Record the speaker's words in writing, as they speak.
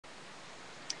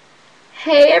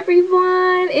Hey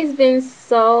everyone, it's been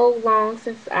so long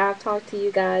since I've talked to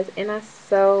you guys, and I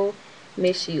so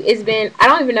miss you. I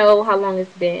don't even know how long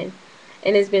it's been,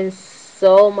 and it's been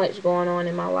so much going on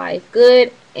in my life,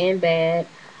 good and bad.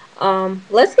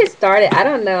 Let's get started. I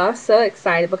don't know, I'm so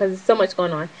excited because there's so much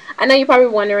going on. I know you're probably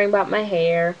wondering about my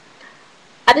hair.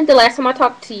 I think the last time I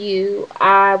talked to you,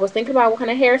 I was thinking about what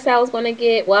kind of hairstyle I was going to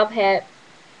get. Well, I've had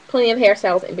plenty of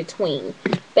hairstyles in between.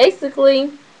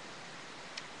 Basically,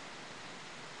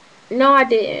 no, I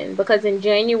didn't because in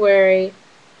January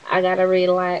I got a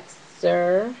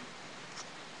relaxer,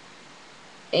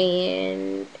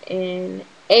 and in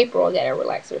April I got a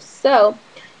relaxer. So,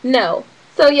 no.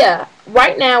 So yeah,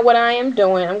 right now what I am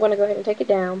doing, I'm going to go ahead and take it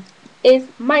down, is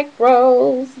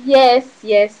micros. Yes,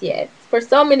 yes, yes. For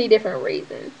so many different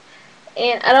reasons.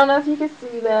 And I don't know if you can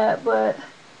see that, but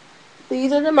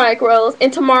these are the micros.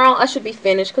 And tomorrow I should be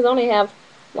finished because I only have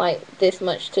like this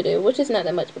much to do, which is not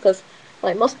that much because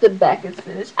like most of the back is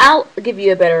finished. I'll give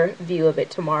you a better view of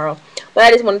it tomorrow. But I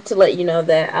just wanted to let you know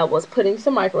that I was putting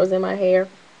some micros in my hair.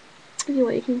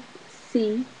 Anyway, you can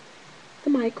see the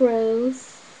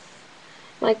micros.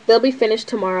 Like they'll be finished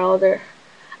tomorrow.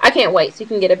 I can't wait so you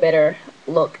can get a better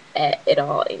look at it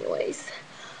all anyways.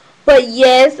 But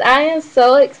yes, I am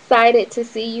so excited to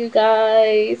see you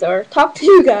guys, or talk to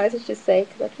you guys, I should say,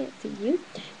 because I can't see you.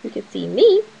 You can see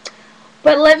me.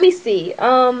 But let me see.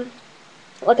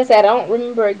 Like I said, I don't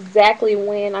remember exactly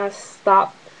when I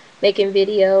stopped making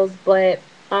videos, but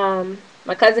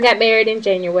my cousin got married in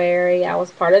January. I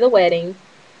was part of the wedding.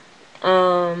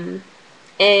 And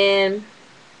I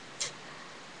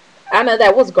know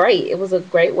that was great. It was a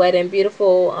great wedding.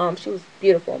 Beautiful. She was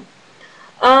beautiful.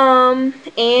 And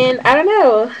I don't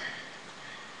know.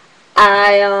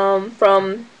 I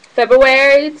from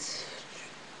February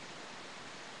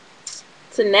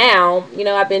to now,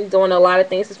 I've been doing a lot of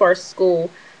things as far as school.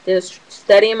 Just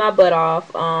studying my butt off.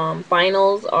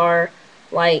 Finals are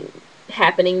like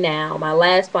happening now. My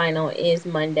last final is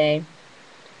Monday.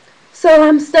 So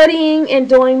I'm studying and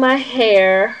doing my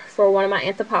hair for one of my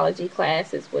anthropology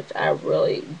classes, which I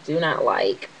really do not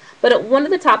like. But one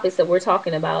of the topics that we're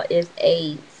talking about is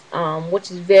AIDS,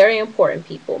 which is very important,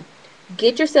 people.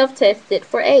 Get yourself tested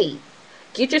for AIDS.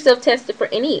 Get yourself tested for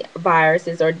any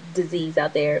viruses or disease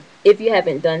out there if you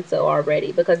haven't done so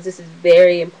already, because this is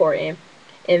very important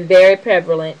and very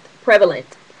prevalent.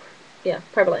 Yeah,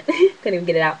 prevalent. Couldn't even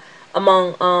get it out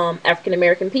among African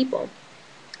American people.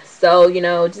 So,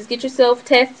 just get yourself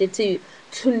tested to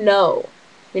know.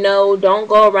 Don't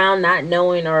go around not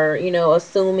knowing or,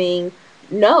 assuming.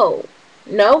 No.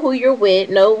 Know who you're with,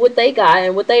 know what they got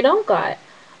and what they don't got.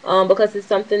 Because it's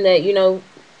something that,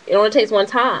 it only takes one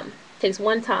time. It takes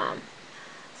one time.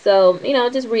 So,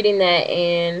 just reading that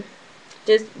and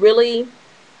just really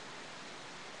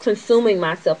consuming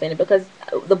myself in it, because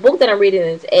the book that I'm reading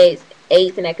is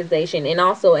AIDS and Accusation, and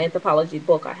also an anthropology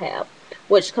book I have,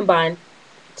 which combine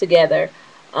together.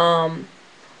 Um,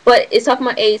 but it's talking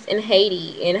about AIDS in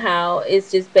Haiti and how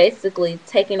it's just basically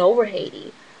taking over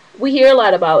Haiti. We hear a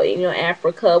lot about,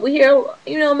 Africa. We hear,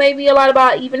 maybe a lot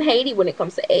about even Haiti when it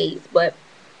comes to AIDS. But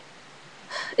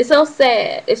it's so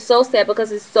sad. It's so sad because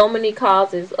there's so many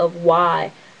causes of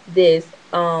why this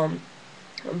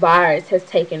virus has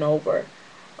taken over.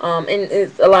 And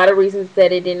it's a lot of reasons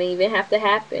that it didn't even have to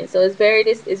happen. So it's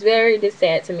very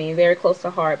sad to me, very close to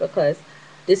heart, because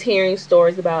just hearing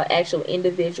stories about actual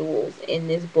individuals in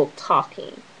this book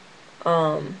talking,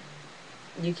 um,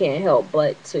 you can't help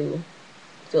but to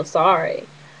feel sorry.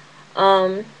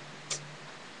 Um,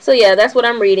 so yeah, that's what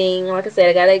I'm reading. Like I said,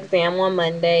 I got an exam on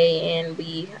Monday, and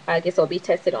I guess I'll be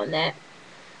tested on that.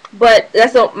 But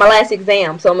that's my last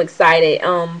exam, so I'm excited.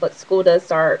 But school does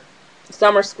start.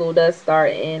 Summer school does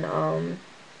start in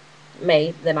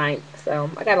May the 9th. So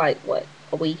I got like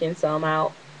a week and so I'm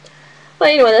out. But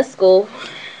anyway, that's school.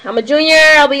 I'm a junior.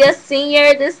 I'll be a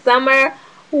senior this summer.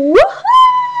 Woohoo!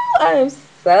 I am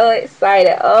so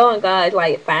excited. Oh my god,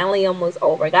 like finally almost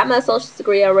over. I got my associate's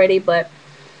degree already, but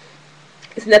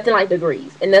it's nothing like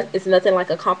degrees, and it's nothing like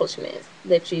accomplishments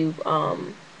that you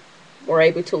were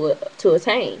able to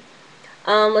attain.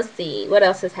 Let's see what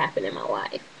else has happened in my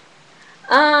life.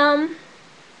 Um,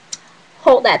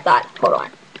 hold that thought. Hold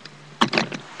on.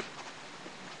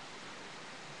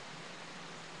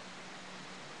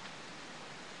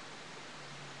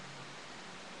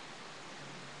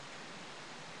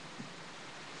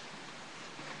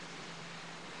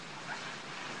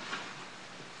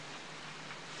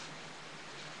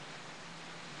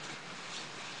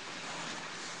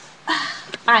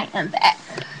 I am back.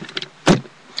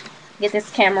 Get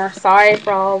this camera. Sorry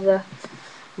for all the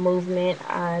movement.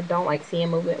 I don't like seeing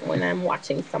movement when I'm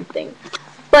watching something.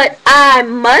 But I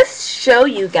must show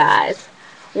you guys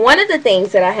one of the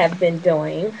things that I have been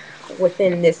doing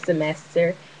within this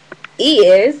semester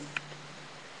is,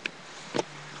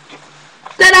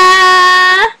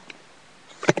 ta-da!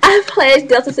 I pledged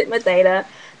Delta Sigma Theta,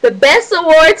 the best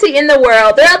sorority in the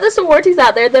world. There are other sororities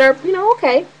out there that are,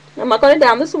 okay. I'm not going to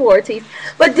down the sororities,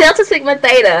 but Delta Sigma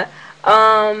Theta,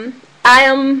 I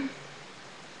am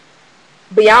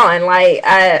beyond. Like,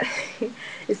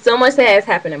 it's so much that has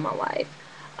happened in my life.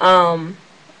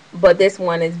 But this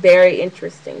one is very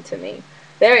interesting to me.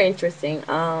 Very interesting.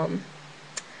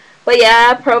 But yeah,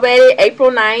 I probated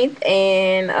April 9th,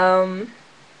 and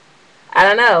I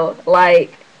don't know.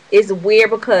 Like, it's weird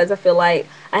because I feel like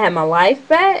I have my life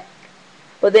back,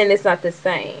 but then it's not the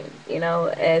same,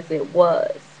 as it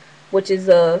was, which is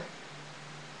a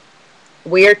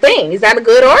weird thing. It's not a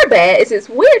good or bad. It's just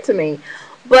weird to me.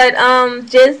 But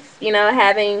just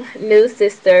having new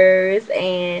sisters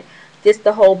and just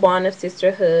the whole bond of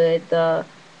sisterhood, the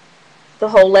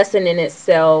whole lesson in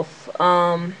itself,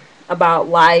 about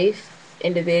life,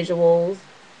 individuals,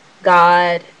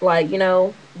 God, like, you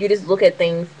just look at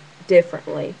things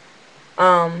differently.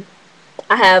 I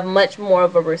have much more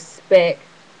of a respect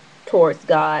towards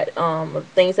God, of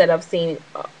things that I've seen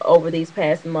over these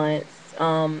past months.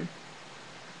 I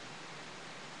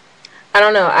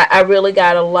don't know. I really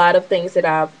got a lot of things that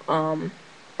I've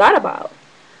thought about.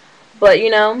 But,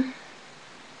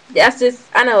 that's just,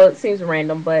 I know it seems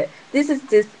random, but this is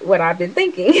just what I've been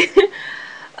thinking.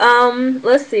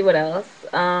 Let's see what else.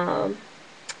 I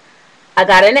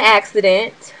got in an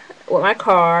accident with my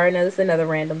car. I know this is another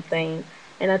random thing.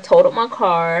 And I totaled my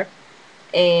car.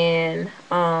 And,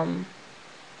 I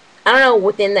don't know,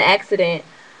 within the accident,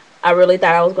 I really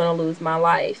thought I was going to lose my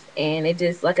life. And it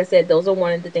just, like I said, those are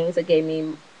one of the things that gave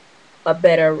me a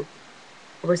better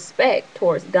respect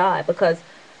towards God, because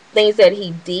things that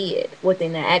he did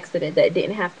within the accident that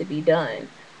didn't have to be done.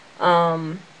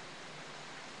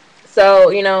 So,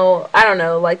 I don't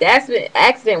know, like, the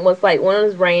accident was like when it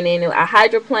was raining, I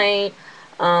hydroplaned,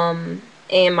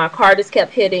 and my car just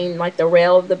kept hitting like the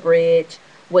rail of the bridge,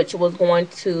 which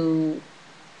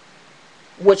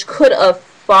could have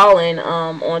fallen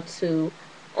onto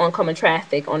oncoming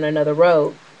traffic on another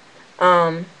road.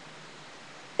 And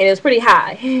it was pretty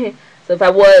high. So if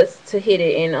I was to hit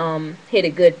it and hit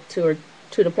it good to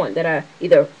the point that I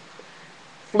either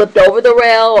flipped over the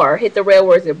rail or hit the rail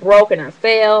where it broke and I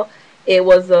fell, it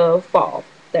was a fall.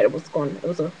 It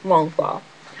was a long fall.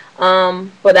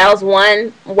 But that was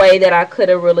one way that I could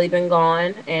have really been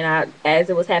gone. And as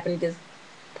it was happening, just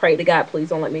pray to God, please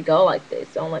don't let me go like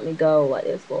this. Don't let me go like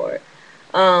this, Lord.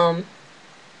 And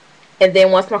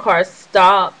then once my car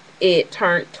stopped, it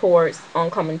turned towards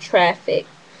oncoming traffic,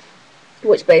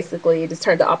 which basically it just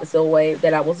turned the opposite way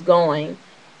that I was going.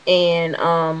 And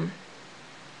I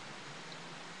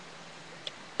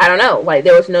don't know, like,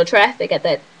 there was no traffic at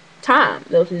that time.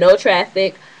 There was no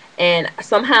traffic, and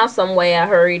somehow, some way, I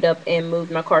hurried up and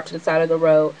moved my car to the side of the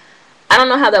road. I don't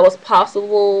know how that was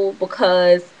possible,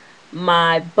 because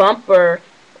my bumper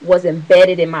was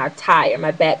embedded in my tire, my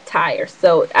back tire.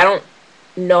 So I don't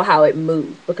know how it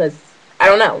moved, because I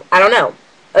don't know.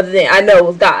 Other than I know it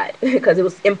was God, because it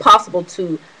was impossible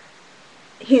to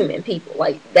human people.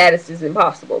 Like, that is just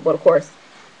impossible. But of course,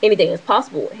 anything is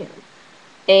possible with him.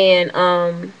 And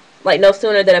like, no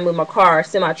sooner than I moved my car,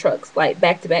 semi trucks like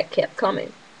back to back kept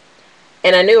coming.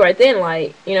 And I knew right then,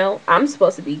 like, I'm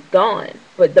supposed to be gone.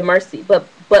 But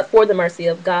for the mercy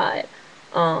of God,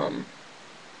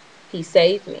 he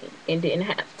saved me and didn't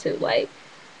have to. Like,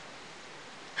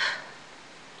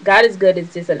 God is good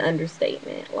is just an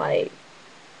understatement. Like,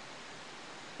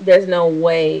 there's no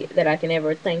way that I can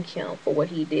ever thank him for what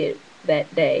he did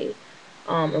that day,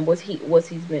 and what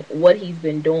he's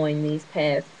been doing these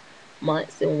past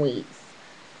months and weeks.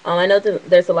 I know that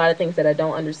there's a lot of things that I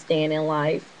don't understand in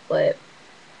life, but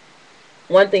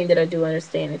one thing that I do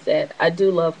understand is that I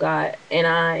do love God, and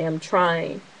I am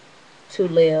trying to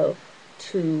live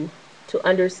to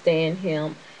understand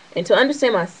him and to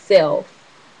understand myself,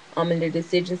 and the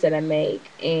decisions that I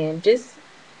make, and just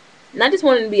not just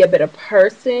wanting to be a better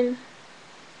person,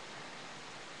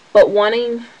 but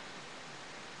wanting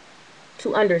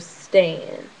to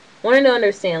understand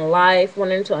life,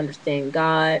 wanting to understand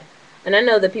God. And I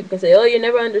know that people can say, oh, you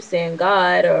never understand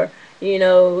God, or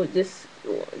just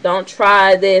don't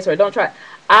try this, or don't try.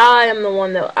 I am the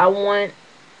one that I want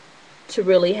to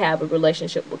really have a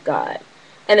relationship with God.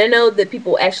 And I know that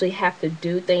people actually have to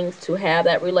do things to have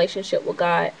that relationship with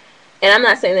God. And I'm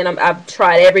not saying that I've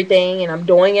tried everything and I'm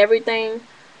doing everything,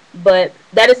 but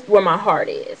that is where my heart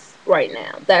is right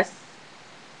now. That's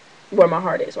where my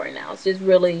heart is right now. It's just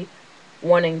really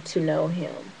wanting to know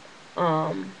him.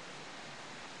 I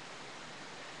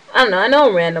don't know. I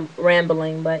know I'm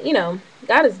rambling, but you know,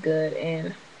 God is good,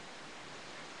 and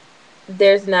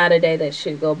there's not a day that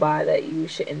should go by that you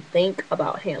shouldn't think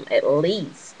about him at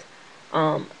least.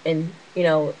 And you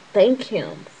know, thank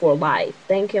him for life.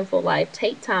 Thank him for life.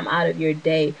 Take time out of your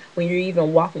day when you're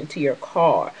even walking to your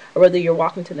car, or whether you're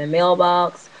walking to the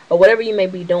mailbox, or whatever you may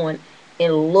be doing,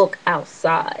 and look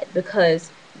outside,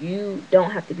 because you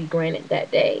don't have to be granted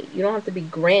that day. You don't have to be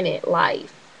granted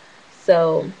life.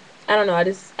 So I don't know. I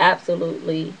just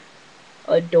absolutely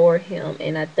adore him,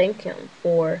 and I thank him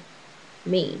for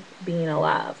me being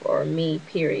alive, or me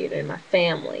period, and my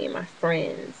family and my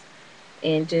friends,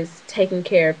 and just taking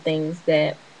care of things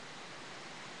that,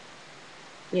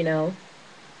 you know,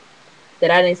 that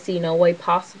I didn't see no way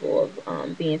possible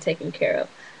of being taken care of.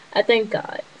 I thank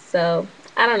God. So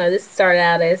I don't know, this started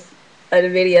out as a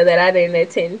video that I didn't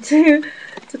intend to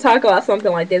talk about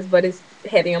something like this, but it's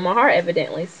heavy on my heart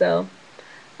evidently. So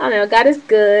I don't know, God is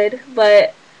good.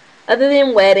 But other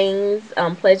than weddings,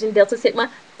 pledging Delta Sigma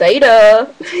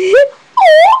Theta,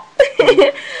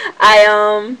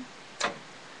 I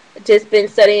just been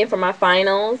studying for my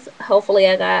finals. Hopefully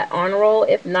I got honor roll.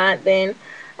 If not, then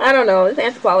I don't know. This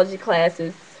anthropology class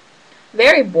is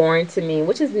very boring to me,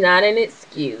 which is not an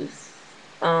excuse.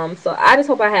 So I just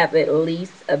hope I have at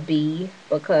least a B,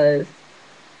 because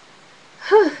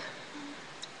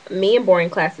me and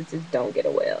boring classes just don't get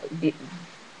go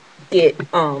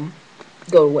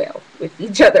well with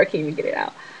each other. I can't even get it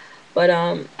out. But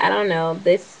I don't know.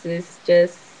 This is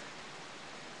just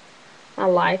my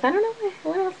life. I don't know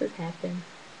what else has happened.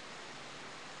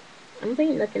 I'm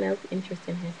thinking nothing else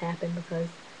interesting has happened, because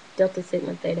Delta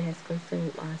Sigma Theta has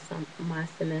consumed my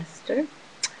semester.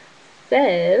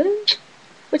 So,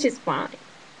 which is fine.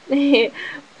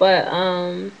 But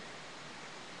I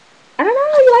don't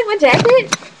know. You like my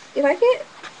jacket? You like it?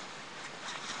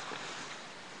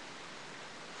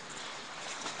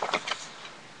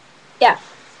 Yeah.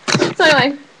 So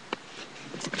anyway,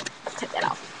 let's take that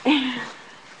off.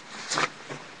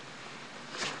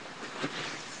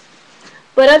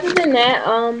 But other than that,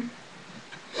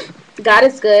 God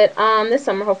is good. This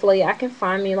summer, hopefully, I can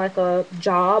find me like a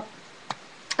job.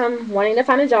 I'm wanting to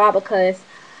find a job because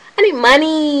I need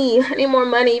money. I need more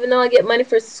money. Even though I get money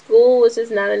for school, it's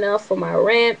just not enough for my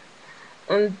rent.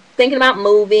 I'm thinking about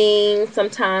moving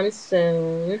sometime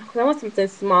soon. I want something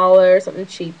smaller, something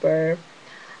cheaper.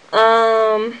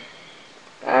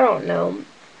 I don't know.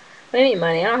 I need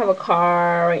money. I don't have a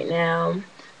car right now.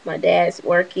 My dad's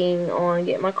working on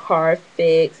getting my car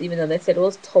fixed, even though they said it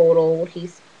was totaled.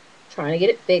 He's trying to get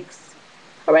it fixed.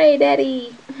 Hooray,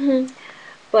 Daddy!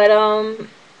 But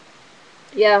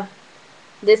yeah,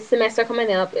 this semester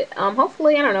coming up,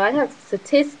 hopefully, I don't know. I have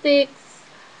statistics.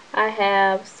 I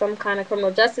have some kind of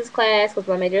criminal justice class, because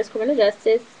my major is criminal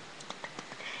justice,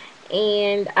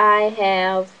 and I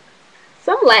have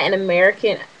some Latin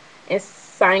American and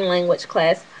sign language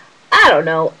class. I don't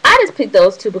know. I just picked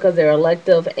those two because they're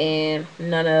elective, and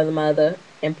none of the other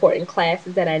important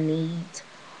classes that I need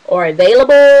are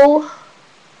available.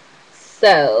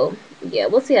 So, yeah,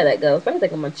 we'll see how that goes. But I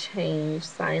think I'm going to change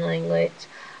sign language.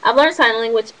 I've learned sign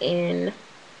language in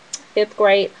 5th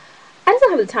grade. I just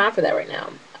don't have the time for that right now.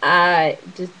 I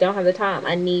just don't have the time.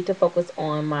 I need to focus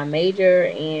on my major,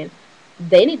 and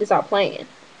they need to stop playing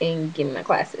and give me my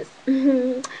classes.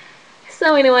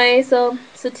 So anyway, so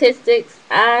statistics,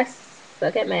 I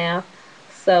suck at math,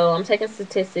 so I'm taking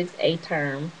statistics A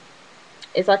term.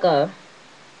 It's like a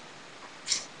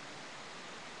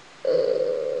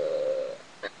I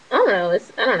don't know,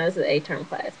 it's an A term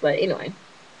class, but anyway,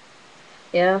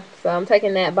 yeah. So I'm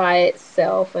taking that by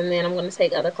itself, and then I'm going to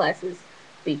take other classes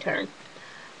B term.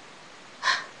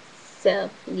 So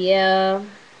yeah,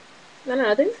 I don't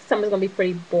know. I think this summer's going to be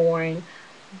pretty boring,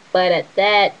 but at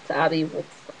that, I'll be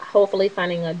hopefully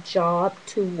finding a job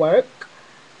to work.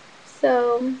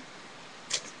 So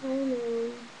I don't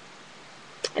know.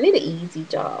 I need an easy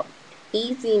job.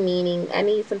 Easy meaning I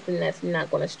need something that's not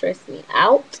going to stress me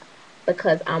out,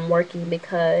 because I'm working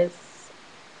because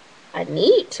I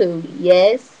need to,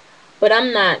 yes, but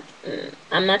I'm not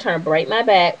trying to break my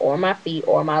back or my feet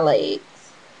or my legs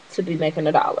to be making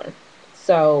 $1.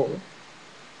 So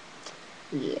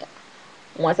yeah,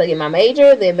 once I get my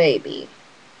major, then maybe,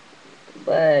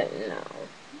 but no,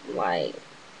 like,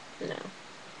 no,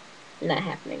 not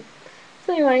happening.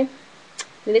 So anyway,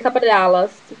 need a couple of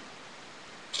dollars,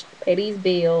 pay these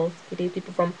bills, get these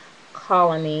people from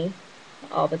calling me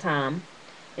all the time,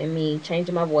 and me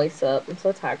changing my voice up. I'm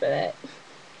so tired of that.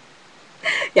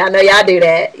 Y'all know y'all do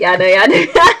that. Y'all know y'all do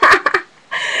that.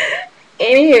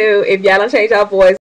 Anywho, if y'all don't change y'all voice,